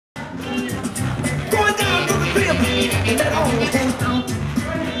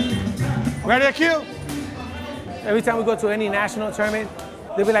Ready to kill? Every time we go to any national tournament,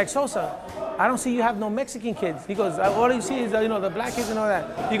 they'll be like, Sosa, I don't see you have no Mexican kids. He goes, all you see is, you know, the black kids and all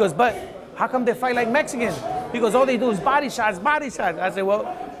that. He goes, but how come they fight like Mexicans? He goes, all they do is body shots, body shots. I said, well,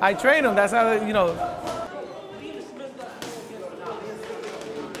 I train them. That's how, you know.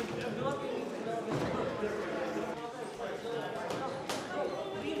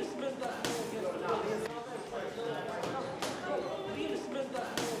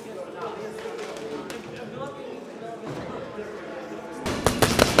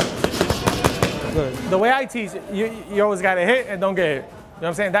 Good. The way I teach, you always got to hit and don't get hit. You know what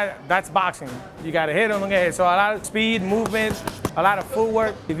I'm saying? That's boxing. You got to hit and don't get hit. So a lot of speed, movement, a lot of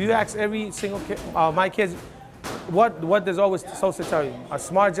footwork. If you ask every single kid, my kids, what does always Sosa tell you? A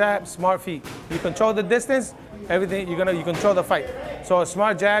smart jab, smart feet. You control the distance, everything, you control the fight. So a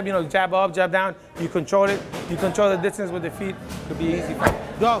smart jab, you know, jab up, jab down, you control it. You control the distance with the feet, it'll be easy fight.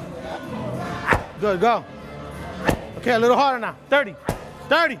 Go. Good, go. Okay, a little harder now. 30,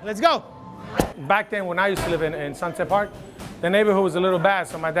 30, let's go. Back then, when I used to live in Sunset Park, the neighborhood was a little bad,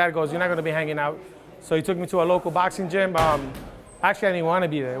 so my dad goes, you're not gonna be hanging out. So he took me to a local boxing gym. Actually, I didn't want to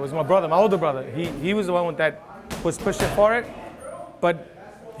be there. It was my brother, my older brother. He was the one that was pushing for it,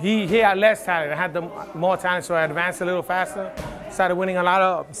 but he had less talent. I had more talent, so I advanced a little faster. Started winning a lot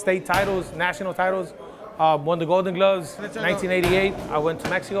of state titles, national titles. Won the Golden Gloves. 1988, I went to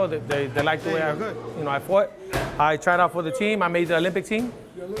Mexico. They liked the way I fought. I tried out for the team. I made the Olympic team,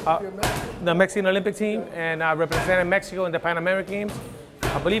 the Mexican Olympic team, and I represented Mexico in the Pan American Games.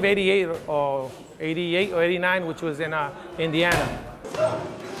 I believe 88 or 89, which was in Indiana.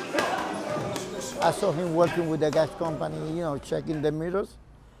 I saw him working with the gas company, you know, checking the meters,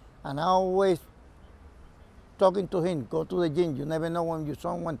 and I always talking to him, go to the gym. You never know when you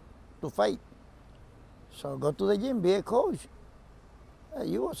someone to fight. So go to the gym, be a coach.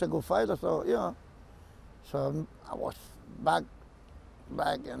 You was a good fighter, so, you know. So I was back,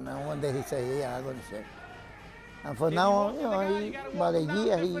 and then one day he said, yeah, I'm going to say. And for now on, you know, about a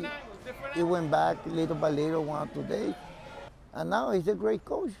year, he went back little by little, 1 or 2 days. And now he's a great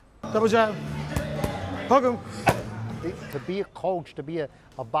coach. Double jab. Hook him. To be a coach, to be a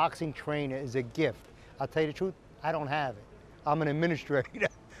boxing trainer is a gift. I'll tell you the truth, I don't have it. I'm an administrator.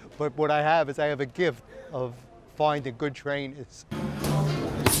 But what I have is I have a gift of finding good trainers.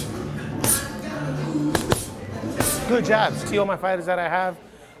 Good jabs. See all my fighters that I have,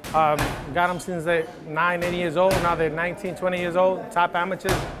 got them since they're 9, 8 years old. Now they're 19, 20 years old. Top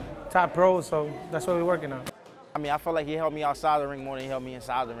amateurs, top pros, so that's what we're working on. I mean, I feel like he helped me outside the ring more than he helped me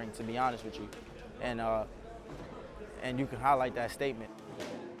inside the ring, to be honest with you. And you can highlight that statement.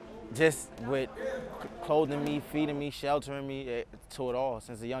 Just with clothing me, feeding me, sheltering me, to it all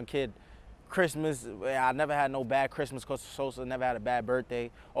since a young kid. Christmas, I never had no bad Christmas because Sosa never had a bad birthday,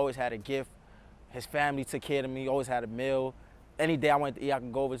 always had a gift. His family took care of me, always had a meal. Any day I went to eat, I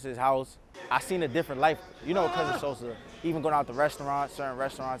could go over to his house. I seen a different life, you know, because of Sosa. Even going out to restaurants, certain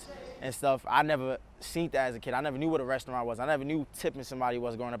restaurants and stuff, I never seen that as a kid. I never knew what a restaurant was. I never knew tipping somebody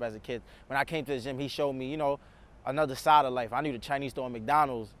was growing up as a kid. When I came to the gym, he showed me, you know, another side of life. I knew the Chinese store at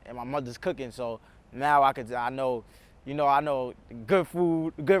McDonald's and my mother's cooking, so now I know good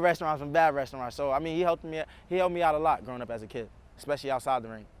food, good restaurants from bad restaurants. So I mean, he helped me out a lot growing up as a kid, especially outside the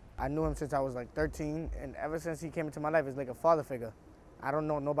ring. I knew him since I was like 13, and ever since he came into my life, it's like a father figure. I don't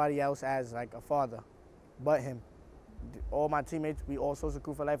know nobody else as like a father but him. All my teammates, we all Sosa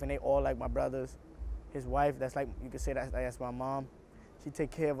crew for life, and they all like my brothers. His wife, that's like, you could say that's my mom. She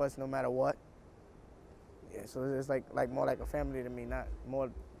take care of us no matter what. Yeah, so it's like more like a family to me, not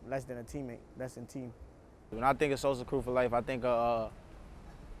less than a teammate, less than team. When I think of Sosa crew for life, I think of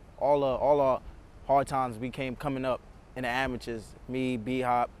all our hard times we came coming up in the amateurs. Me,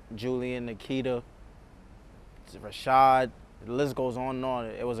 B-Hop, Julian, Nikita, Rashad, the list goes on and on.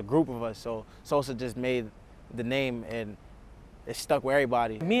 It was a group of us, so Sosa just made the name and it stuck with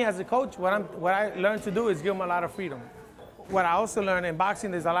everybody. Me as a coach, what I learned to do is give them a lot of freedom. What I also learned in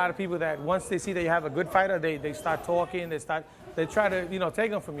boxing, there's a lot of people that once they see that you have a good fighter, they start talking, they try to, you know,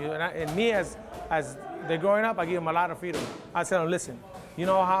 take them from you. And me as they're growing up, I give them a lot of freedom. I tell them, listen, you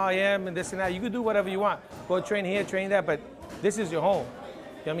know how I am and this and that. You can do whatever you want. Go train here, train there, but this is your home. You know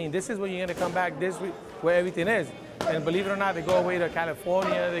what I mean? This is where you're gonna come back, this where everything is. And believe it or not, they go away to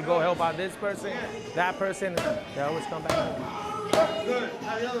California, they go help out this person, that person, they always come back home. Good,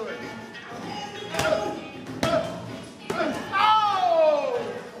 now the other way.